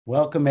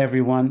Welcome,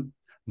 everyone.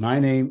 My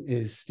name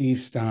is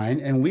Steve Stein,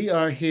 and we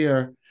are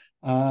here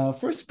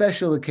for a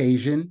special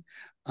occasion.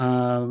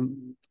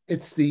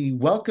 It's the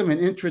welcome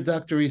and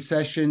introductory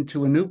session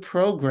to a new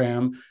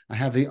program I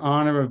have the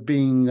honor of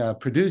being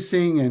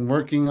producing and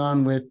working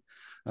on with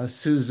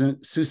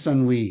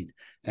Susun Weed.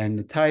 And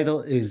the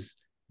title is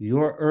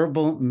Your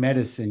Herbal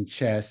Medicine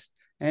Chest.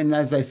 And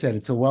as I said,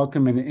 it's a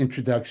welcome and an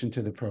introduction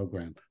to the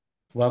program.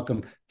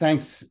 Welcome.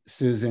 Thanks,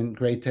 Susan.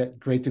 Great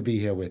to be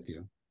here with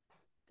you.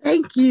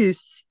 Thank you,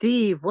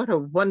 Steve. What a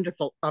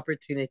wonderful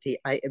opportunity.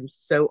 I am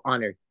so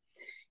honored.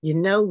 We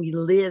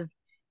live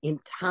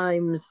in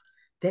times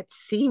that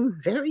seem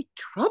very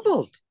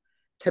troubled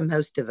to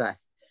most of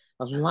us.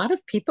 A lot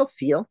of people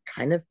feel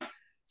kind of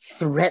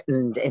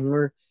threatened, and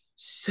we're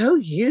so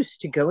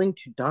used to going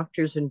to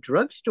doctors and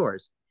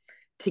drugstores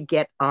to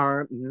get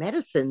our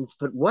medicines.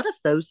 But what if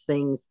those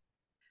things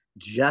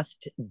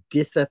just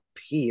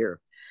disappear?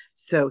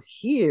 So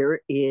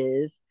here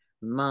is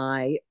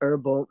my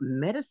herbal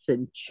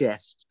medicine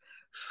chest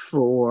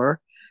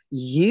for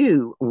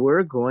you.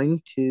 We're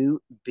going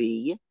to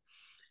be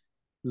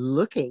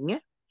looking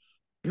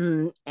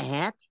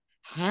at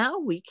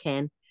how we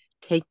can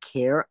take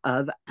care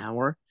of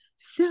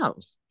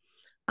ourselves.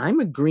 I'm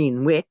a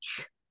green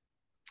witch.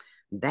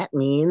 That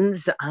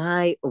means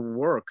I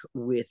work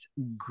with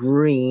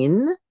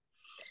green,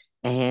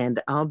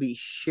 and I'll be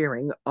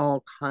sharing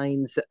all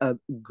kinds of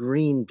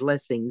green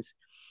blessings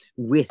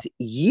with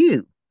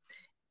you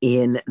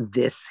in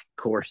this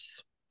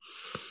course.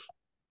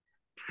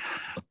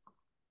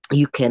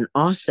 You can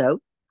also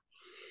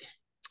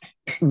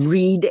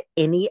read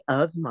any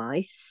of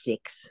my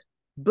 6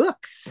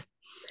 books,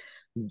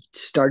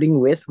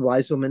 starting with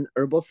Wise Woman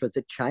Herbal for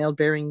the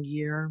Childbearing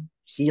Year,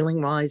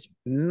 Healing Wise,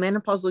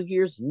 Menopausal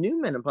Years,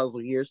 New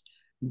Menopausal Years,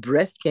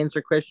 Breast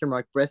Cancer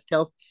Breast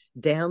Health,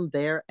 down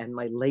there, and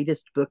my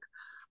latest book,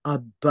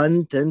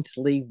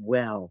 Abundantly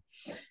Well.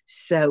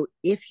 So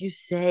if you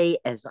say,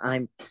 as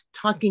I'm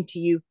talking to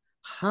you,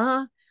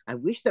 I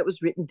wish that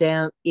was written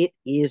down, it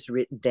is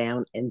written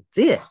down, and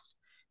this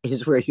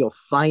is where you'll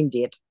find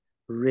it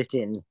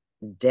written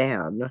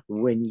down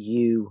when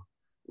you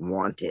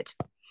want it.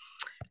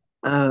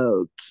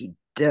 Okie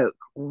doke.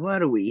 What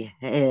do we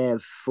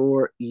have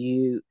for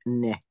you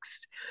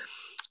next?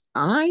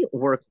 I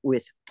work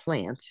with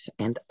plants,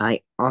 and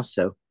I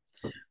also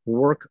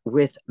work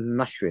with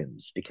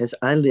mushrooms because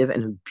I live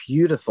in a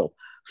beautiful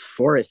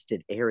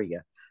forested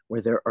area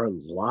where there are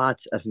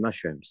lots of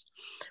mushrooms.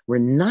 We're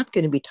not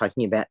going to be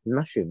talking about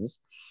mushrooms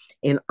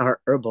in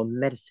our herbal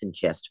medicine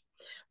chest,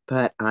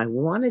 but I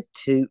wanted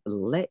to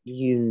let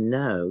you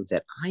know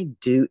that I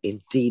do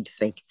indeed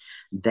think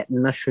that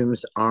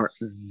mushrooms are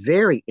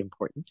very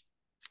important,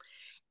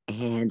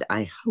 and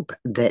I hope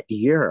that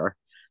you're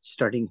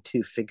starting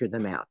to figure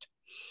them out.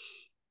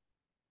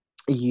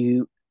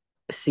 You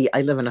see,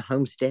 I live in a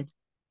homestead,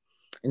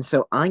 and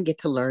so I get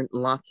to learn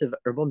lots of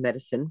herbal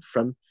medicine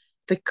from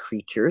the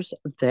creatures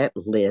that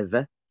live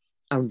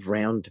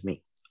around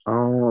me.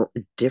 All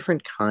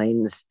different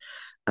kinds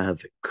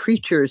of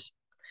creatures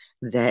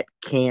that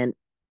can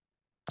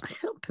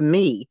help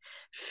me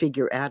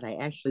figure out. I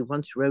actually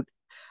once wrote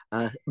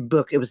a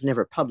book. It was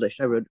never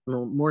published. I wrote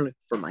more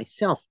for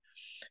myself,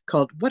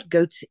 called What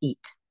Goats Eat,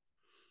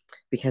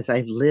 because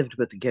I've lived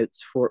with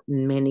goats for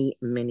many,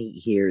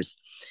 many years.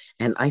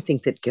 And I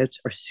think that goats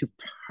are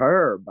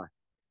superb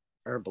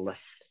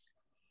herbalists.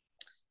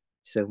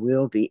 So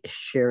we'll be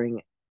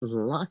sharing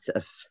lots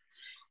of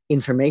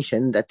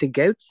information that the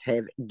goats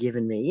have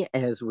given me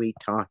as we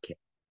talk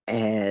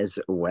as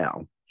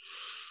well.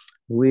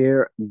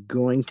 We're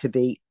going to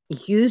be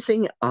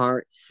using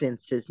our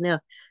senses. Now,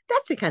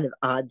 that's a kind of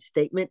odd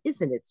statement,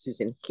 isn't it,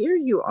 Susan? Here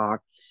you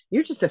are.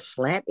 You're just a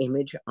flat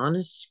image on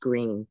a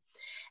screen.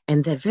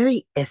 And the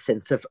very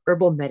essence of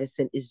herbal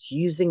medicine is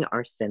using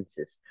our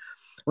senses.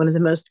 One of the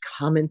most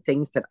common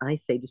things that I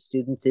say to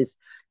students is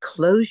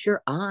close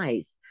your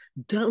eyes.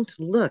 Don't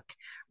look.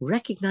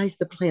 Recognize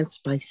the plants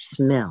by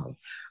smell.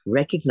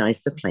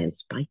 Recognize the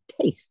plants by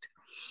taste.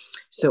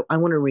 So I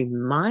want to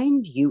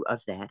remind you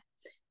of that,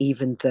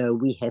 even though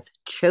we have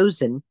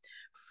chosen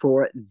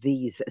for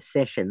these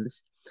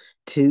sessions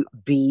to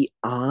be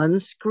on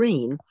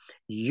screen.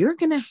 You're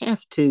going to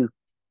have to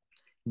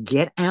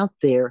get out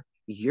there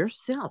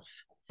yourself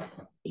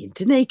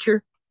into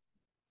nature,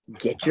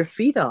 get your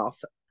feet off,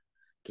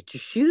 get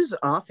your shoes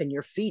off and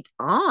your feet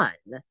on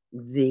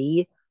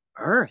the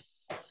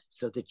earth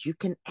so that you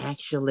can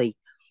actually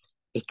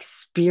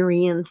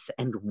experience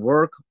and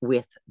work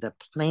with the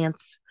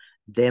plants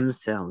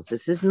themselves.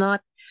 This is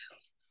not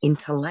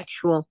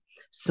intellectual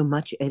so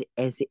much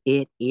as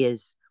it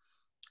is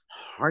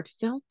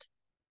heartfelt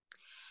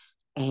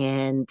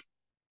and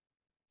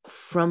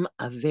from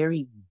a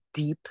very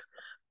deep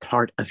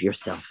part of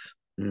yourself.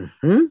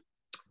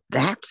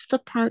 That's the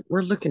part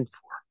we're looking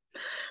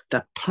for.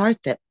 The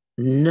part that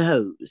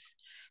knows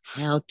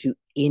how to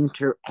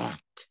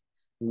interact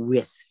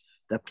with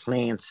the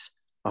plants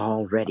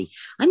already.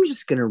 I'm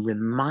just going to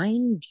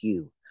remind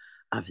you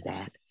of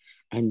that,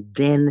 and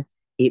then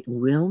it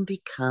will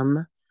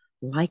become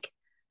like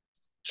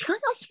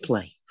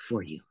cosplay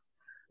for you.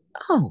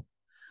 Oh,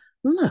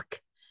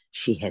 look,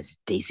 she has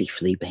Daisy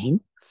Fleabane,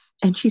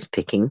 and she's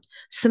picking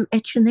some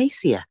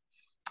echinacea.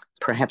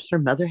 Perhaps her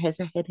mother has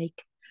a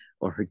headache,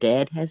 or her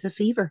dad has a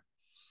fever.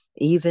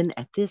 Even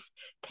at this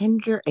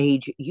tender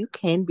age, you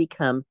can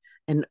become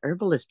an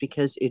herbalist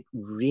because it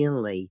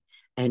really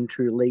and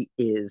truly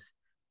is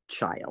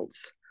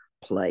child's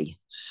play.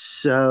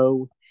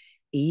 So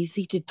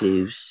easy to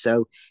do,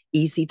 so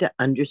easy to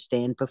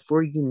understand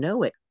before you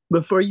know it.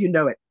 Before you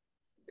know it,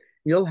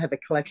 you'll have a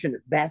collection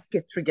of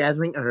baskets for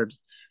gathering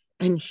herbs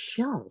and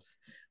shelves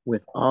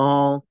with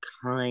all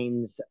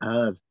kinds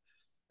of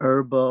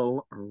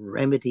herbal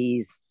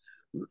remedies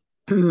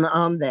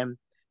on them.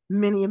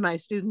 Many of my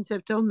students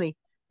have told me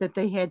that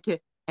they had to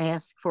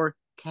ask for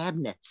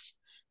cabinets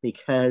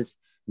because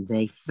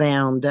they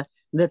found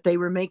that they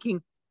were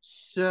making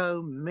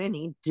so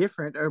many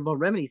different herbal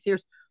remedies.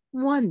 Here's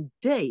one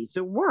day's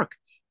work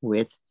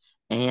with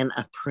an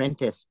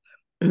apprentice.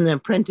 An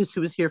apprentice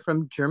who was here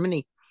from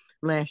Germany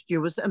last year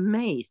was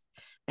amazed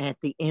at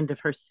the end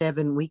of her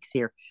 7 weeks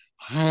here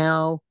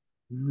how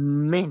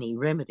many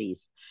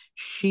remedies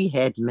she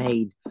had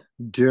made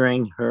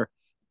during her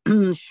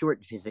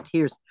short visit.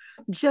 Here's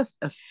just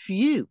a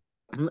few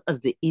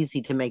of the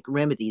easy to make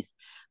remedies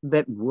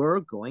that we're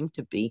going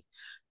to be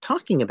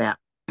talking about.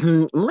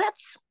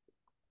 Let's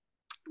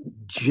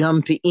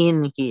jump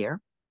in here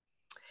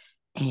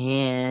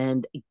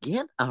and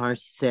get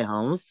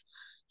ourselves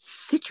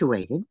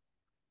situated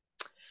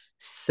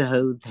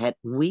so that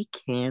we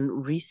can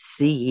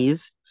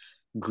receive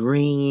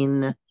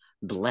green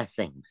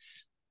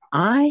blessings.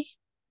 I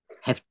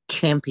have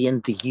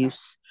championed the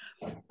use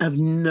of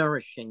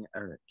nourishing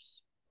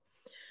herbs.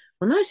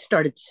 When I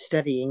started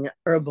studying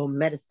herbal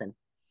medicine,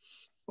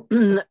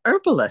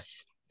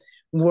 herbalists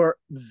were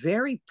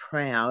very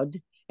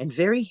proud and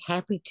very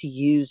happy to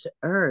use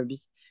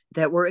herbs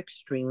that were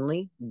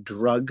extremely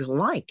drug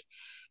like.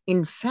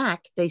 In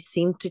fact, they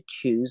seemed to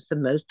choose the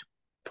most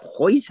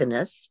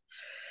poisonous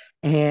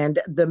and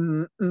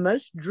the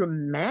most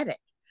dramatic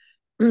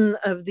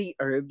of the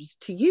herbs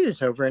to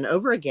use over and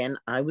over again.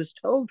 I was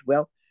told,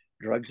 well,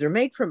 drugs are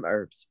made from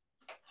herbs.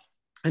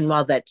 And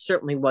while that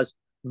certainly was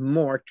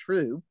more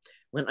true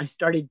when I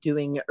started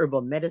doing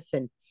herbal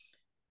medicine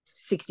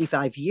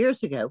 65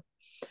 years ago,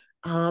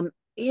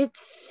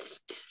 it's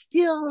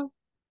still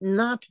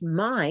not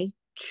my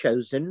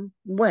chosen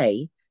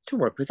way to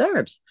work with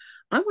herbs.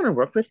 I want to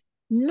work with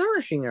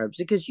nourishing herbs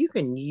because you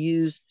can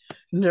use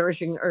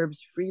nourishing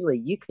herbs freely.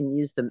 You can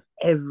use them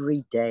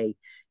every day.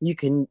 You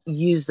can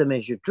use them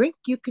as your drink.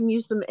 You can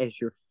use them as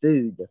your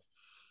food.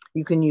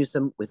 You can use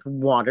them with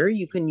water.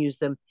 You can use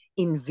them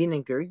in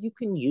vinegar. You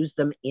can use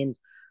them in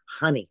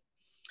honey.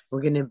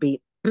 We're going to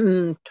be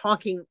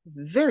talking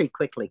very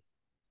quickly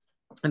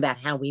about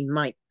how we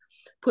might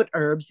put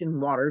herbs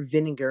in water,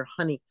 vinegar,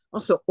 honey,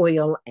 also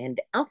oil and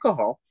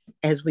alcohol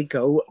as we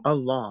go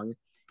along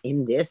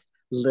in this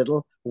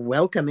little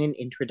welcome and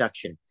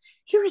introduction.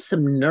 Here are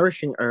some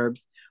nourishing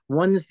herbs,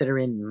 ones that are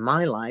in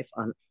my life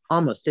on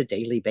almost a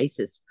daily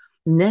basis.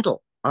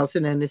 Nettle, also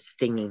known as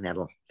stinging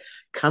nettle,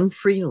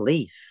 comfrey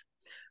leaf,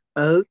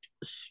 oat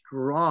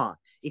straw.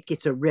 It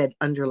gets a red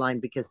underline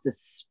because the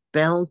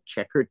spell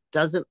checker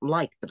doesn't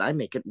like that I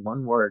make it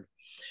one word.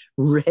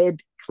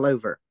 Red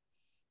clover,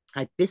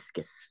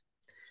 hibiscus,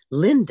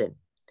 linden,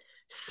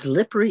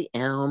 slippery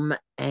elm,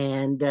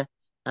 and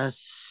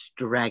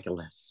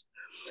astragalus.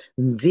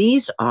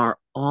 These are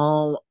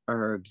all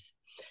herbs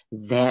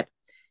that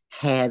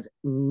have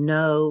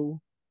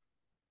no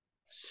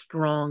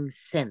strong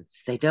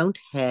scents. They don't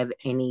have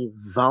any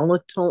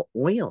volatile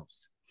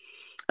oils.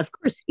 Of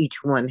course,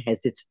 each one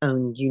has its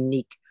own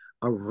unique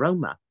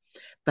aroma,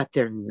 but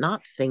they're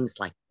not things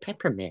like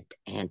peppermint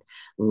and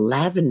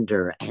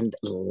lavender and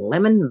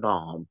lemon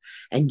balm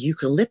and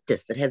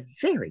eucalyptus that have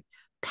very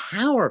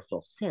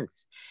powerful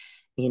scents.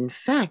 In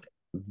fact,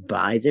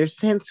 by their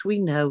scents, we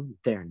know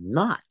they're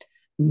not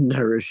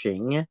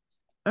nourishing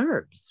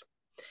herbs.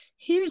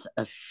 Here's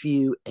a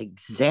few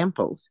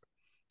examples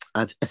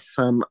of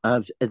some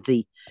of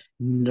the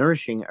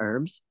nourishing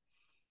herbs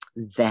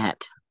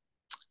that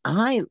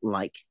I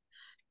like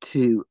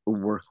to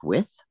work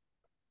with.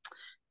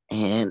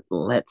 And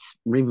let's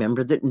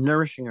remember that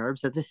nourishing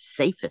herbs are the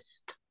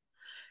safest.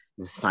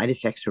 The side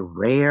effects are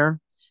rare.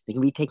 They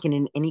can be taken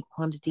in any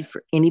quantity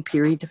for any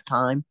period of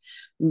time.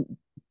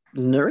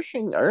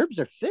 Nourishing herbs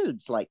are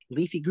foods like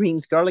leafy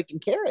greens, garlic,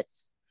 and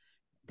carrots.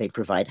 They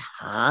provide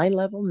high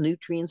level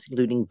nutrients,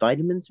 including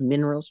vitamins,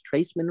 minerals,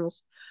 trace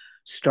minerals,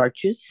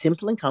 starches,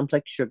 simple and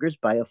complex sugars,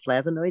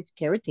 bioflavonoids,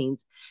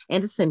 carotenes,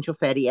 and essential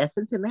fatty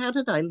acids. And how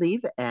did I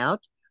leave out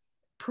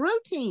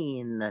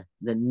protein?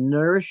 The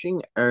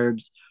nourishing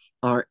herbs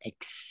are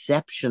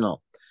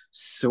exceptional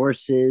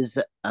sources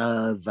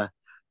of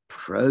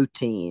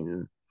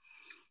protein.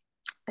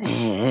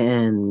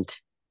 And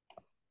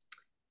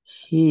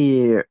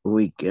here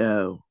we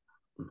go.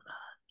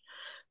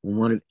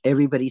 One of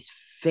everybody's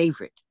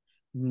favorite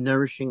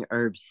nourishing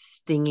herbs,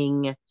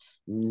 stinging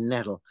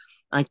nettle.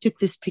 I took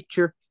this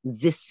picture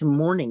this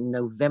morning,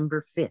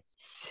 November 5th,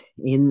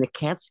 in the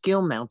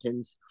Catskill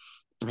Mountains.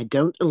 I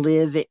don't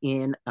live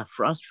in a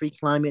frost-free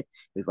climate.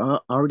 We've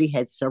already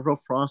had several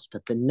frosts,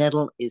 but the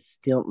nettle is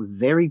still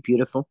very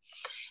beautiful.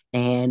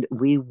 And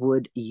we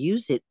would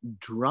use it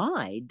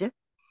dried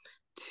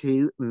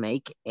to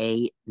make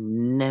a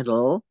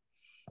nettle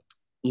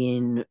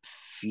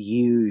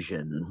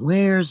infusion.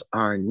 Where's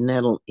our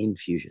nettle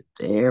infusion?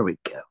 There we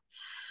go.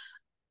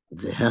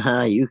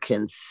 You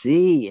can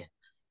see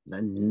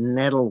the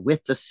nettle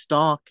with the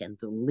stalk and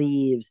the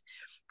leaves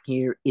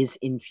here is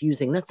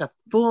infusing. That's a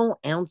full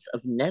ounce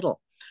of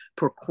nettle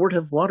per quart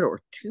of water,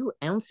 or 2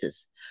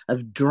 ounces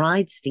of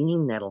dried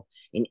stinging nettle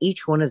in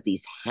each one of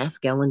these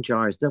half-gallon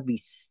jars. They'll be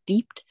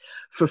steeped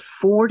for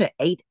 4 to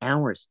 8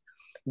 hours,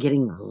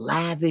 getting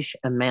lavish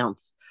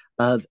amounts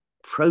of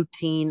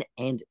protein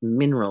and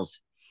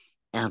minerals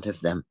out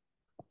of them.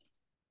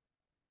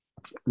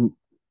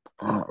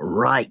 All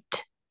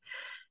right.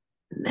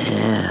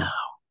 Now,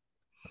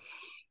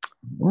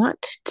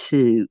 want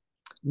to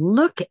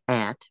look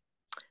at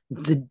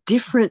the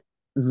different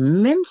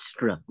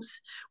menstruums.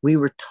 We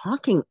were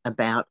talking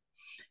about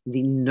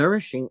the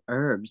nourishing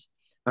herbs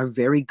are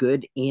very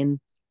good in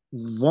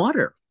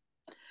water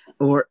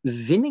or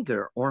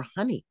vinegar or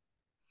honey.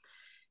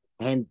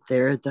 And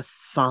they're the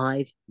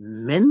 5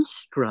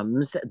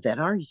 menstruums that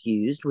are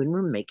used when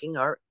we're making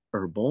our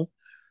herbal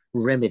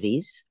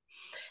remedies.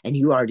 And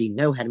you already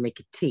know how to make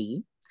a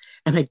tea.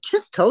 And I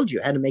just told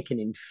you how to make an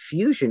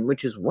infusion,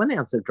 which is 1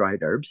 ounce of dried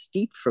herbs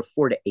steeped for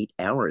 4 to 8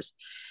 hours.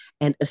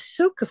 And a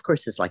soak, of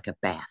course, is like a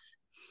bath.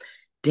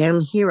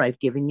 Down here, I've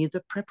given you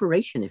the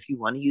preparation if you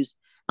want to use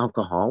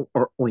alcohol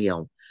or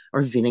oil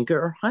or vinegar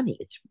or honey.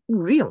 It's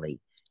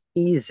really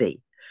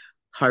easy.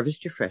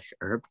 Harvest your fresh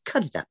herb,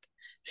 cut it up,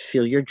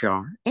 fill your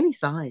jar, any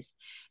size.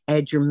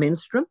 Add your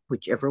menstruum,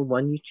 whichever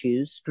one you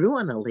choose, screw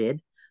on a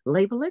lid,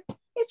 label it.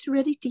 It's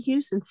ready to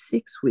use in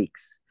 6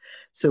 weeks.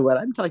 So what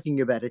I'm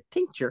talking about, a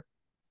tincture,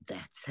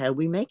 that's how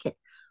we make it.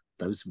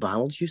 Those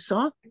bottles you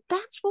saw,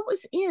 that's what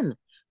was in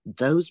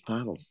those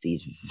bottles.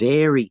 These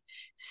very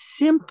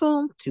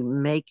simple to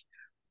make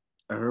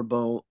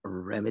herbal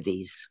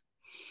remedies.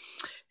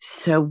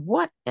 So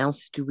what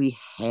else do we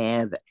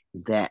have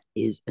that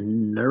is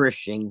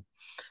nourishing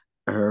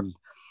herb?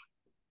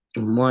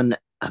 One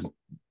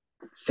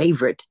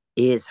favorite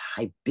is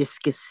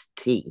hibiscus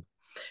tea.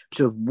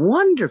 It's a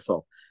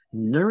wonderful,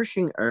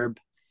 nourishing herb,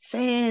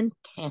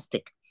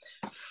 fantastic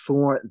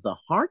for the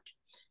heart,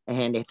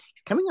 and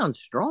it's coming on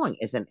strong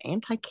as an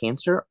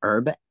anti-cancer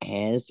herb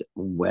as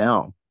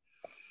well.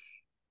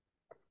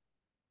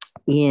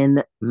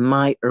 In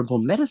my herbal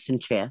medicine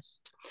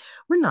chest,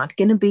 we're not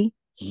going to be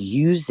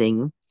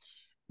using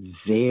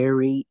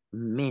very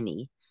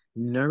many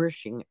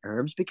nourishing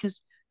herbs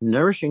because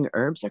nourishing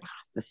herbs are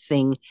the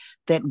thing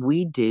that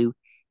we do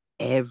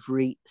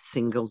every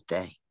single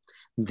day.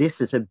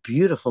 This is a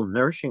beautiful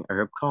nourishing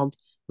herb called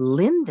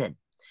linden.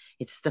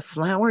 It's the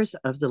flowers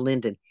of the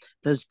linden.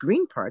 Those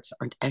green parts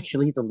aren't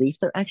actually the leaf,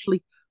 they're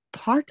actually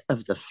part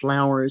of the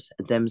flowers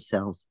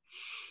themselves.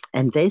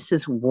 And this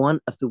is one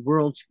of the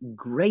world's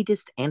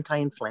greatest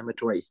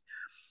anti-inflammatories.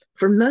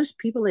 For most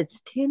people,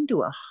 it's 10 to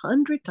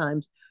 100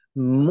 times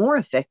more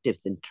effective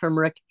than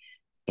turmeric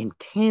and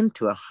 10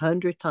 to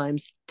 100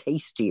 times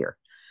tastier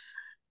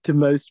to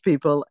most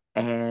people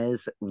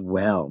as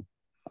well.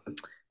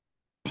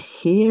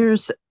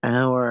 Here's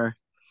our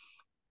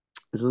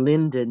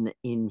linden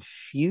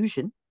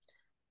infusion.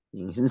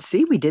 You can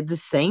see we did the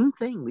same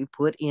thing. We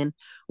put in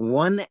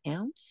 1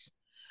 ounce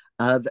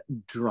of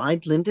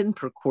dried linden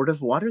per quart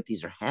of water.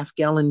 These are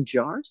half-gallon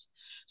jars.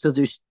 So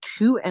there's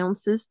 2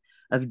 ounces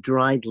of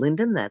dried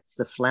linden. That's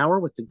the flower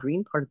with the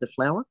green part of the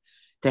flower,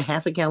 to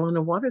half a gallon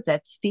of water.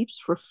 That steeps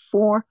for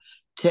 4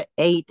 to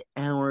 8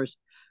 hours,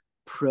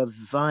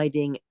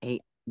 providing a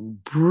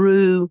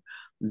brew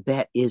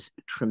that is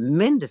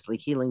tremendously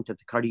healing to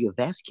the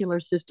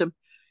cardiovascular system,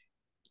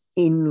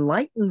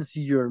 enlightens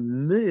your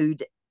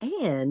mood,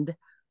 and,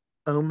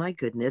 oh my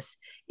goodness,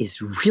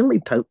 is really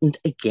potent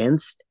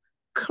against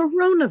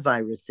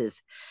coronaviruses.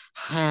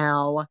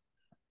 How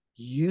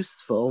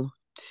useful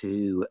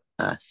to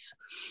us.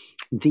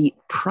 The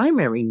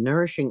primary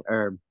nourishing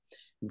herb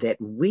that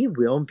we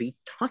will be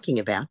talking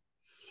about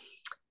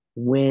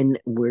when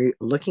we're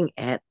looking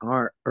at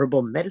our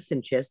herbal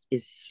medicine chest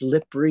is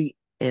slippery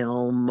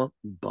elm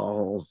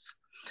balls.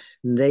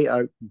 They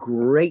are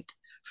great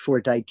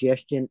for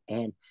digestion,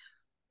 and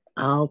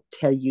I'll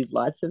tell you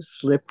lots of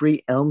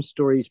slippery elm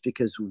stories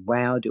because,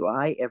 wow, do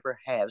I ever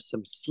have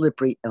some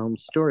slippery elm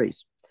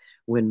stories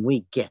when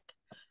we get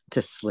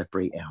to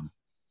slippery elm.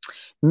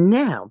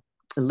 Now,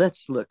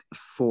 let's look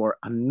for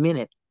a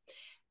minute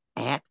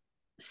at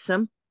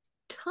some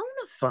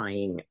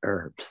tonifying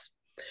herbs.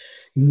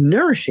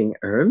 Nourishing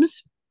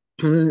herbs,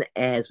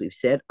 as we've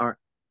said, are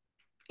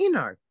in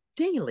our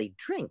daily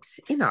drinks,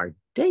 in our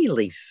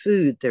daily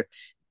food. They're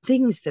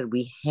things that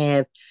we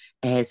have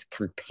as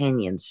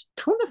companions.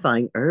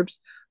 Tonifying herbs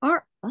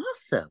are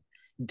also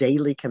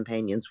daily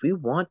companions. We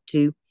want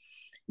to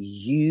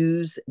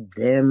use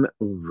them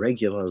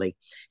regularly.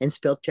 And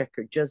spell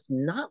checker does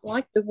not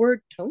like the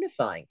word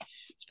tonifying.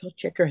 Spell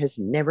checker has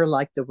never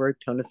liked the word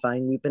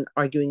tonifying. We've been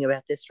arguing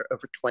about this for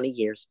over 20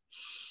 years.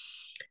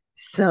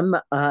 Some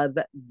of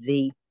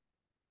the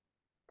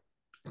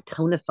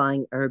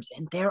tonifying herbs,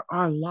 and there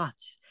are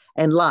lots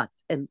and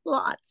lots and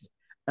lots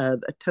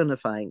of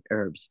tonifying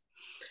herbs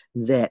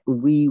that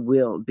we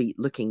will be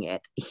looking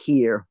at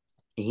here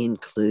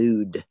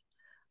include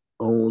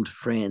old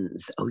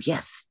friends. Oh,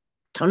 yes.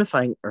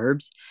 Tonifying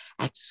herbs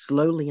act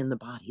slowly in the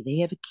body. They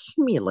have a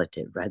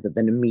cumulative rather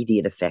than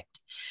immediate effect.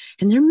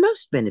 And they're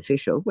most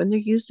beneficial when they're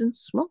used in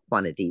small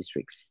quantities for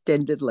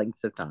extended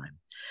lengths of time.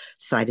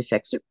 Side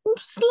effects are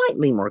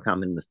slightly more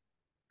common with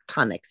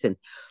tonics. And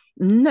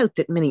note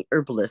that many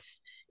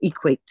herbalists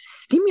equate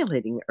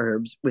stimulating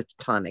herbs with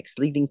tonics,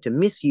 leading to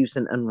misuse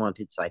and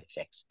unwanted side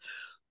effects.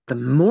 The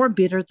more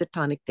bitter the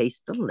tonic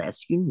tastes, the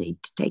less you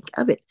need to take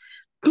of it.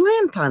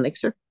 Bland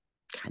tonics are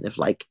kind of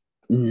like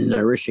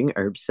nourishing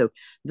herbs. So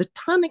the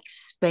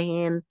tonics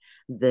span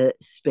the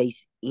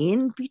space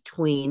in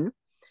between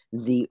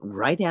the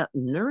right out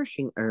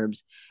nourishing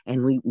herbs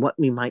and what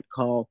we might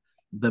call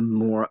the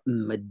more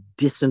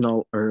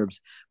medicinal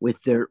herbs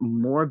with their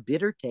more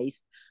bitter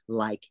taste,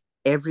 like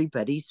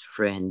everybody's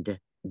friend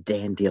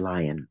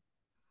dandelion.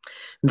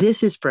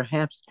 This is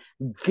perhaps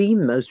the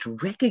most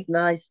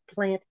recognized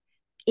plant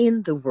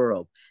in the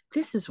world.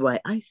 This is why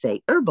I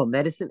say herbal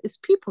medicine is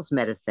people's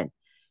medicine.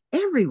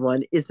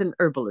 Everyone is an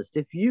herbalist.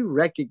 If you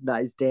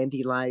recognize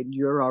dandelion,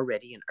 you're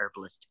already an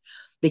herbalist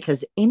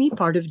because any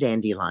part of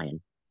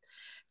dandelion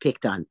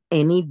picked on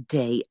any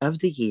day of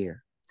the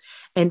year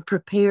and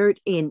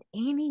prepared in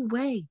any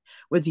way,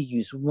 whether you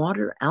use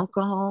water,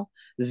 alcohol,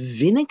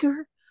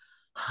 vinegar,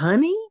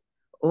 honey,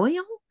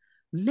 oil,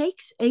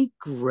 makes a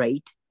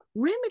great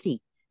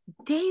remedy.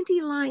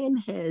 Dandelion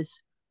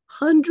has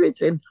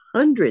hundreds and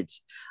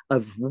hundreds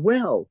of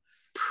well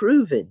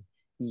proven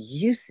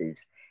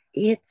uses.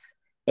 It's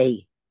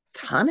a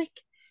tonic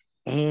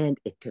and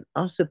it can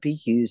also be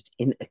used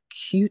in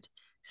acute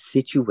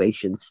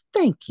situations.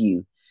 Thank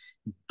you,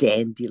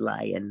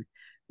 dandelion.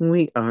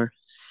 We are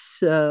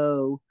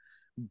so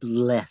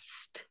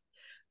blessed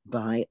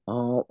by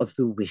all of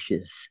the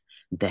wishes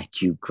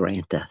that you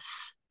grant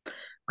us.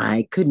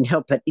 I couldn't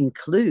help but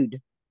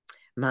include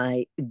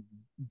my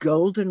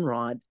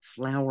goldenrod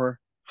flower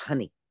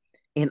honey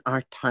in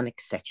our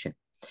tonic section.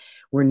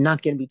 We're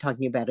not going to be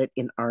talking about it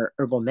in our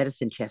herbal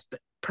medicine chest, but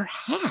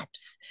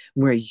perhaps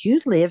where you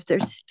live,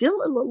 there's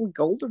still a little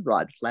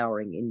goldenrod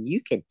flowering and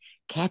you can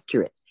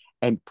capture it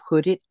and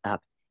put it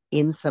up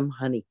in some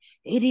honey.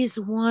 It is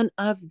one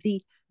of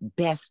the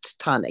best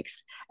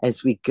tonics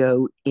as we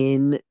go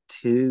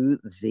into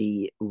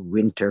the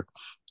winter.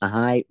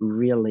 I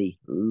really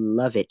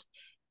love it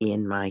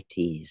in my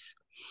teas.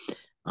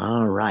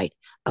 All right.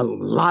 A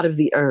lot of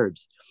the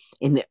herbs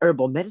in the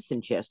herbal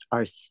medicine chest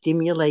are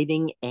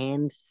stimulating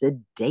and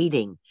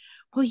sedating.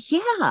 Well,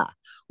 yeah,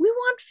 we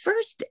want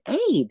first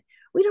aid.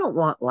 We don't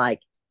want like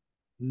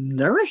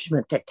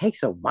nourishment that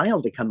takes a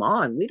while to come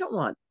on. We don't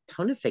want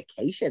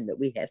tonification that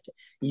we have to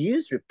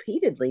use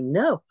repeatedly.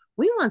 No,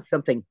 we want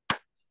something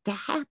to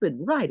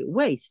happen right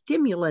away.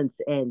 Stimulants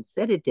and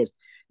sedatives.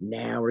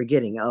 Now we're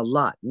getting a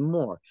lot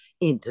more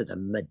into the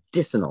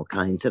medicinal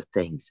kinds of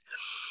things.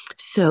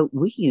 So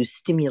we use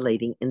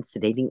stimulating and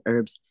sedating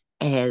herbs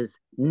as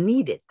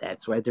needed.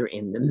 That's why they're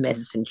in the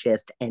medicine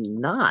chest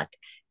and not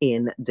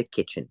in the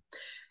kitchen.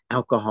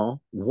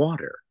 Alcohol,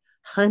 water,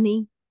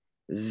 honey,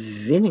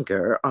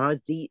 vinegar are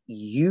the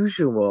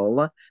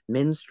usual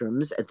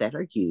menstruums that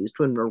are used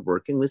when we're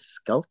working with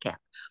skullcap,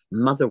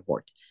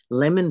 motherwort,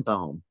 lemon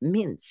balm,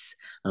 mince,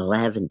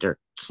 lavender,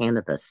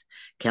 cannabis,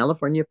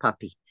 California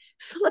poppy,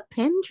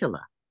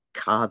 philopendula,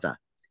 kava,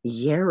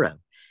 yarrow,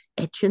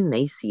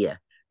 echinacea,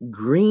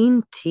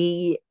 green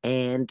tea,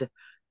 and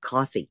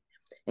coffee.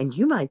 And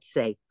you might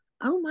say,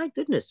 oh my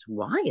goodness,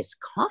 why is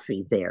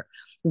coffee there?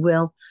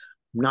 Well,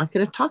 I'm not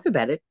going to talk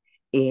about it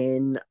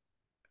in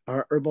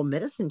our herbal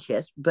medicine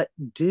chest, but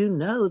do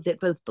know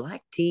that both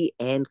black tea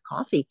and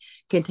coffee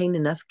contain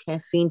enough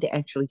caffeine to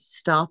actually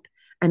stop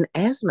an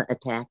asthma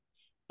attack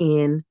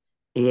in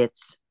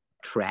its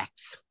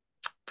tracks.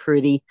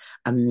 Pretty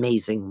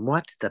amazing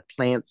what the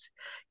plants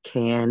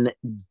can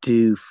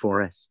do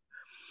for us.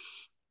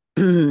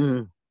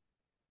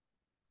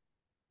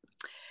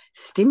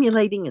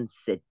 Stimulating and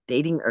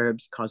sedating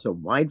herbs cause a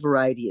wide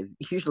variety of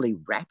usually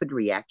rapid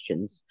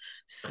reactions,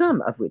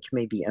 some of which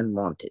may be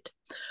unwanted.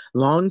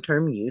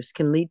 Long-term use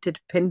can lead to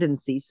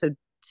dependency, so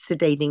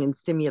sedating and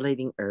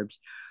stimulating herbs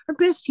are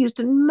best used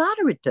in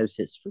moderate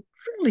doses for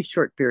fairly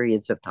short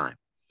periods of time.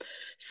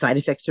 Side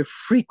effects are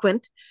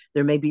frequent.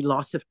 There may be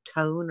loss of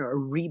tone or a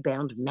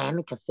rebound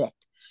manic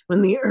effect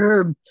when the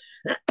herb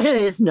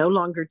is no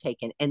longer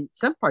taken, and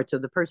some parts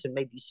of the person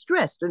may be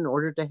stressed in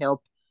order to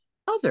help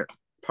other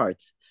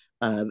parts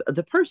of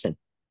the person,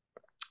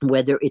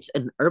 whether it's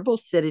an herbal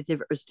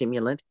sedative or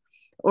stimulant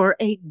or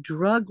a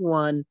drug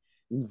one,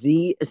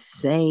 the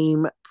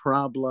same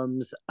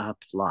problems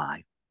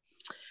apply.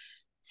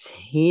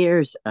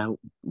 Here's a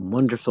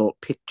wonderful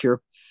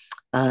picture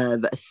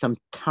of some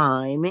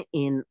thyme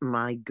in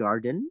my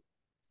garden.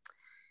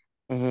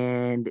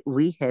 And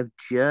we have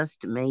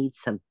just made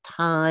some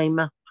thyme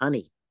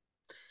honey.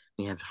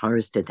 We have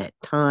harvested that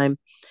thyme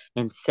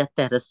and set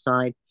that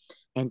aside.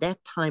 And that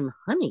thyme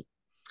honey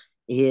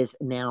is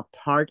now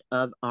part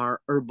of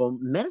our herbal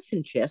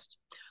medicine chest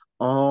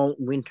all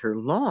winter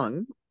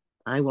long.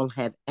 I will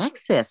have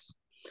access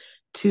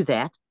to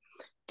that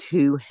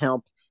to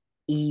help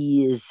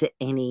ease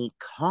any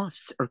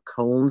coughs or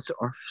colds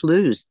or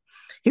flus.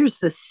 Here's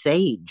the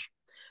sage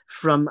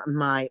from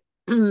my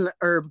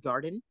herb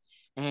garden.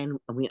 And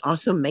we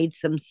also made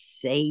some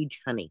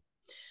sage honey.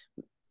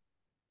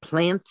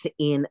 Plants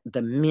in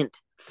the mint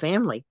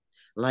family,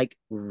 like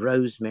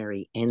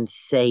rosemary and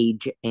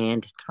sage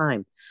and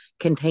thyme,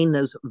 contain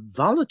those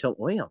volatile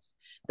oils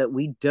that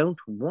we don't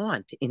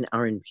want in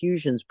our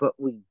infusions, but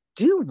we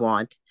do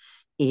want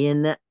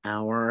in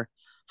our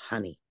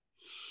honey.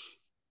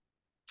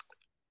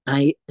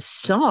 I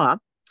saw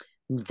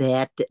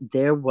that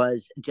there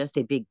was just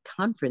a big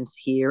conference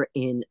here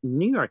in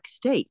New York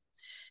State,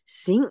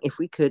 seeing if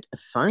we could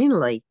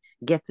finally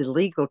get the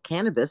legal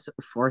cannabis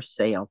for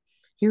sale.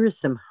 Here is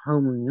some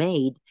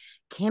homemade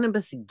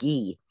cannabis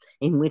ghee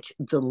in which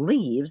the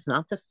leaves,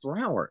 not the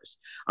flowers,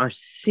 are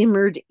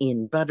simmered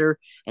in butter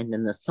and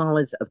then the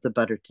solids of the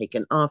butter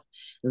taken off.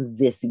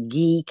 This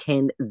ghee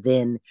can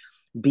then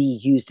be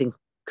used in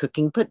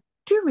cooking, but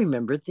do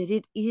remember that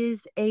it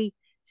is a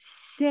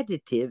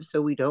sedative,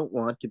 so we don't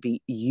want to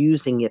be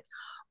using it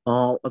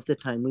all of the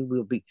time. We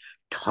will be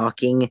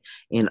talking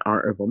in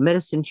our herbal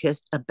medicine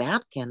chest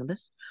about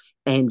cannabis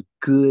and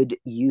good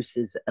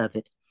uses of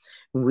it.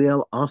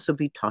 We'll also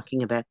be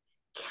talking about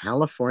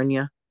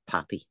California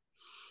poppy.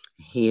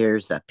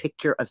 Here's a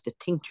picture of the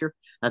tincture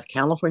of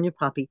California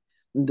poppy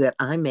that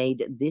I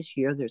made this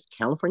year. There's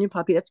California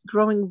poppy that's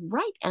growing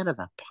right out of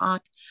a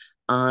pot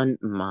on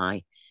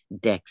my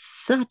deck.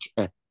 Such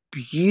a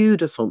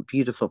beautiful,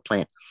 beautiful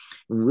plant.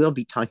 And we'll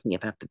be talking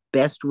about the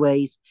best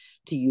ways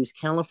to use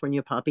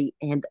California poppy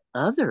and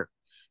other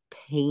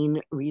pain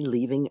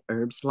relieving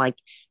herbs like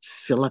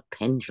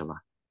Filipendula.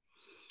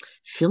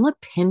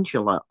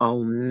 Filipendula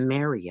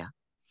ulmaria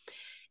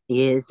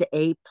is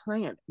a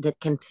plant that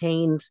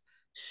contains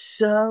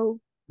so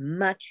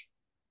much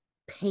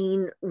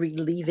pain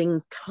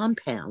relieving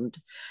compound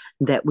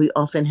that we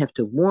often have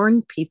to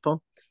warn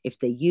people if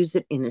they use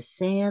it in a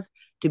salve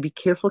to be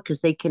careful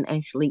because they can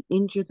actually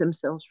injure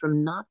themselves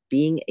from not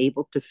being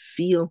able to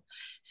feel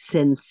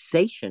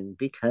sensation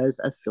because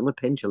of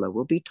Filipendula.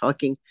 We'll be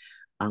talking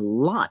a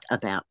lot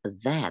about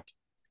that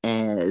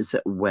as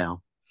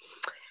well.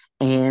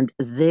 And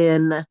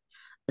then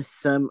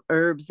some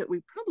herbs that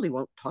we probably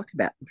won't talk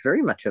about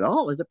very much at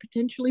all are the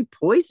potentially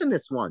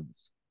poisonous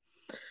ones.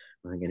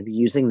 We're going to be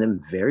using them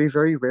very,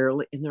 very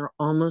rarely, and they're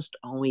almost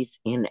always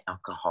in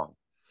alcohol.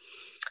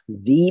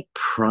 The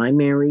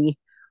primary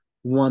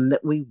one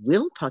that we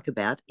will talk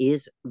about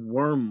is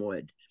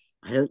wormwood.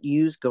 I don't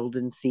use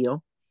golden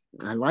seal.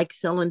 I like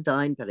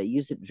celandine, but I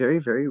use it very,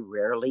 very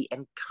rarely.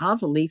 And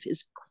kava leaf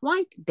is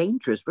quite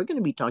dangerous. We're going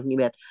to be talking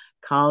about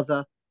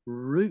kava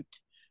root.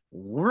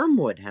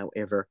 Wormwood,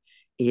 however,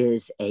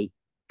 is a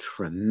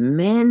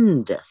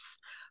tremendous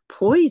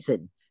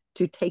poison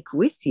to take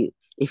with you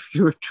if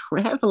you're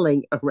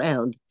traveling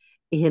around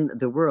in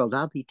the world.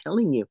 I'll be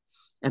telling you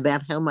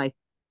about how my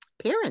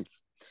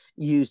parents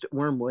used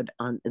wormwood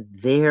on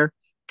their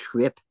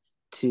trip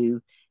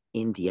to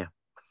India.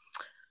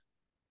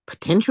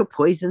 Potential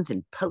poisons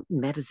and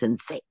potent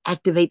medicines, they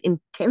activate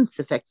intense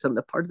effects on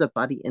the part of the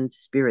body and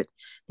spirit.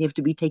 They have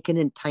to be taken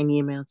in tiny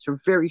amounts for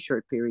very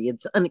short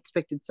periods.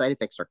 Unexpected side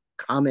effects are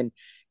common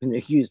when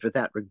they're used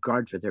without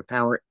regard for their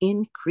power.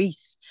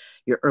 Increase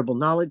your herbal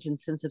knowledge and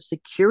sense of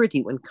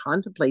security when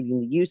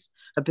contemplating the use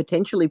of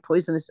potentially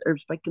poisonous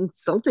herbs by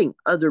consulting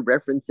other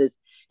references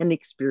and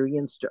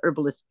experienced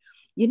herbalists.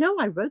 You know,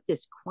 I wrote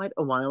this quite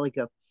a while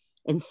ago.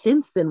 And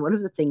since then, one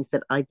of the things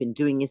that I've been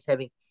doing is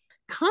having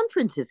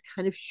conferences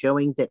kind of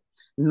showing that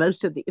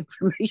most of the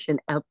information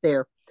out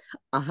there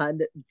on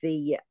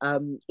the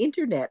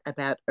internet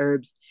about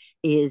herbs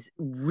is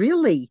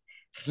really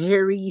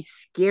hairy,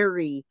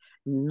 scary,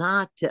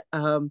 not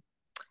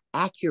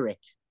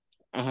accurate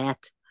at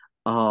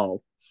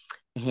all.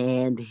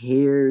 And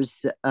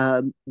here's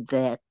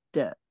that.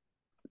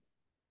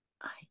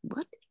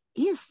 What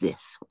is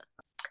this?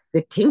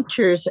 The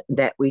tinctures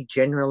that we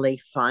generally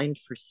find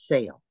for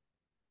sale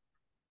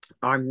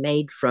are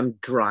made from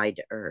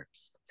dried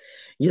herbs.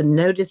 You'll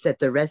notice that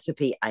the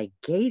recipe I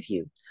gave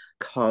you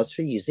calls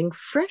for using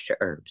fresh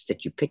herbs,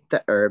 that you pick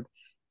the herb,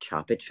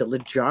 chop it, fill a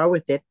jar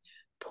with it,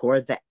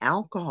 pour the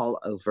alcohol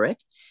over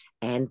it,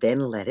 and then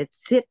let it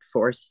sit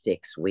for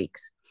 6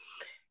 weeks.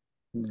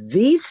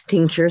 These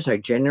tinctures are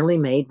generally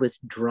made with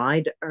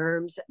dried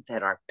herbs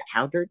that are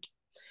powdered.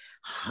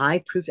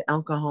 High proof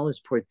alcohol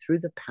is poured through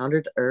the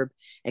powdered herb,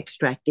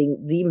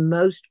 extracting the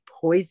most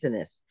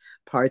poisonous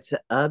parts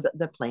of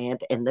the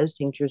plant, and those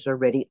tinctures are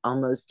ready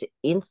almost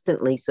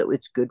instantly, so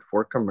it's good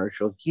for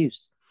commercial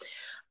use.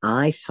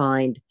 I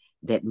find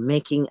that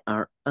making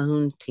our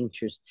own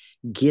tinctures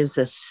gives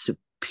us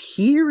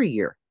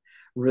superior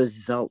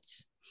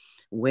results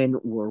when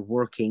we're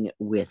working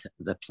with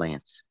the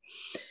plants.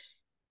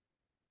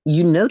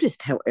 You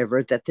noticed,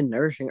 however, that the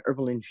nourishing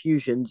herbal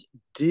infusions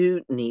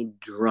do need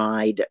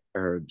dried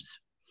herbs.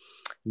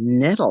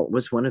 Nettle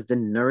was one of the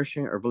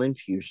nourishing herbal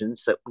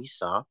infusions that we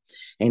saw.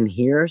 And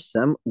here are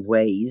some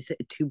ways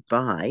to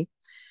buy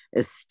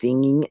a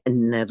stinging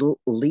nettle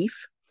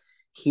leaf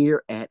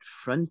here at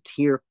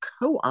Frontier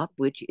Co-op,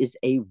 which is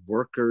a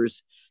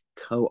workers'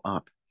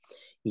 co-op.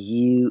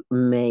 You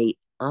may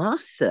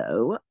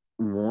also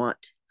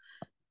want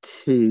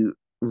to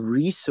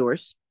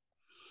resource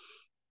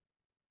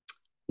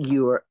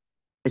your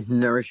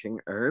nourishing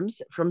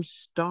herbs from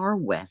Star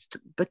West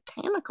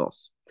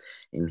Botanicals.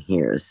 And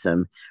here's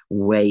some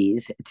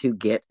ways to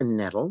get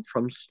nettle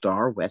from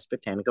Star West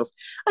Botanicals.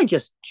 I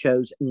just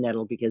chose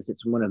nettle because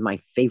it's one of my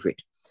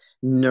favorite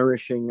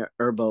nourishing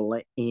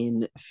herbal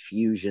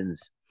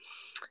infusions.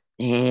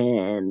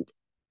 And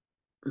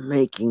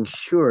making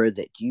sure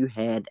that you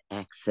had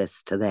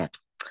access to that.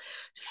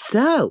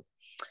 So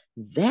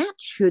that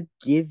should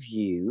give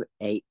you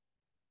a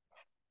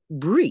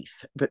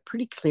brief but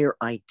pretty clear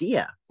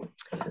idea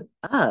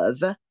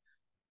of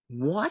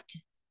what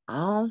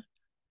I'll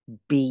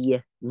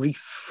be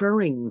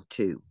referring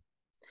to.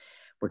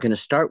 We're going to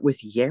start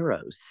with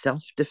yarrow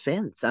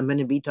self-defense. I'm going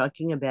to be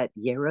talking about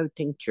yarrow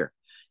tincture.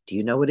 Do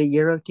you know what a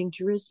yarrow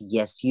tincture is?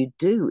 Yes, you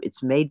do.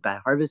 It's made by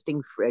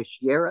harvesting fresh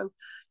yarrow,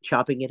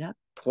 chopping it up,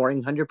 pouring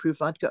 100 proof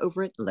vodka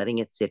over it, and letting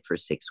it sit for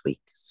 6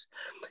 weeks.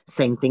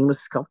 Same thing with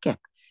skullcap,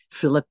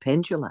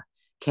 filipendula,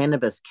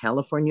 cannabis,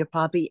 California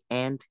poppy,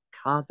 and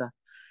kava,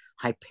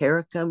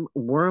 hypericum,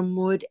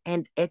 wormwood,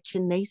 and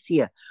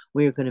echinacea.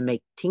 We're going to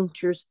make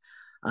tinctures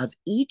of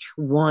each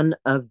one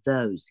of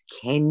those.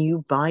 Can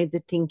you buy the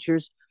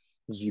tinctures?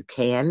 You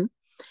can.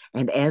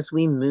 And as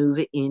we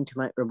move into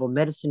my herbal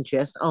medicine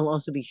chest, I'll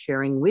also be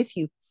sharing with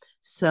you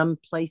some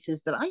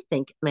places that I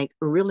think make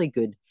really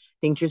good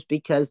tinctures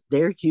because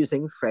they're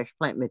using fresh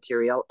plant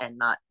material and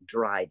not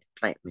dried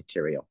plant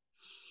material.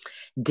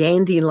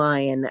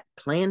 Dandelion,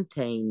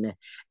 plantain,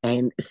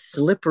 and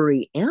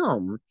slippery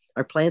elm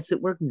are plants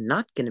that we're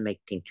not going to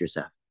make tinctures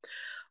of.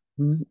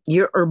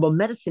 Your herbal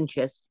medicine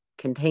chest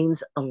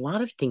contains a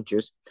lot of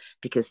tinctures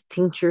because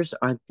tinctures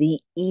are the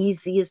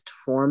easiest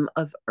form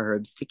of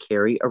herbs to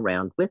carry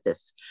around with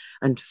us.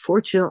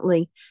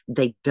 Unfortunately,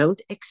 they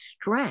don't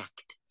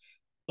extract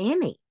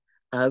any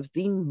of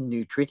the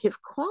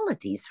nutritive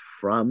qualities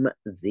from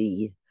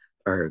the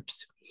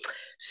herbs.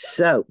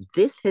 So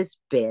this has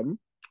been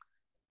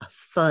a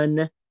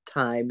fun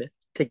time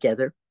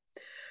together.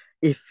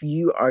 If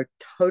you are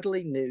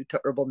totally new to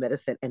herbal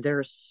medicine, and there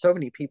are so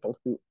many people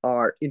who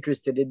are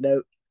interested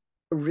in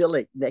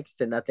really next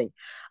to nothing,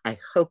 I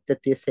hope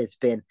that this has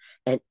been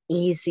an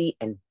easy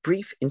and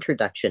brief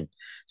introduction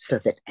so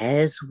that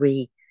as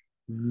we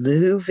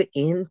move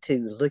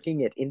into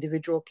looking at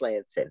individual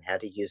plants and how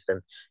to use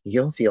them,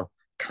 you'll feel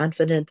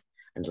confident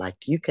and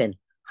like you can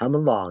hum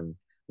along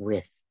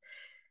with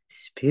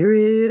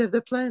Spirit of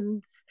the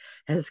plants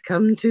has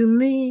come to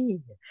me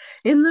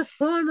in the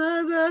form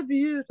of a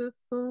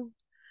beautiful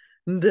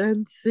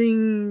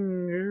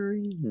dancing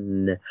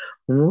green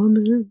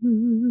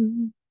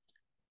woman.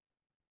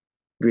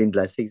 Green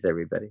blessings,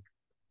 everybody.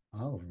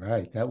 All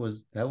right. That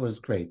was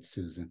great,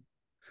 Susan.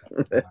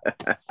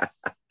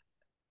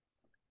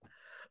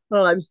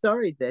 Well, I'm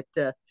sorry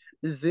that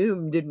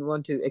Zoom didn't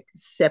want to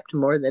accept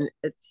more than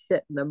a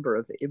set number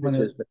of I'm gonna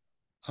images, but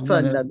I'm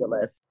fun gonna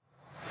nonetheless.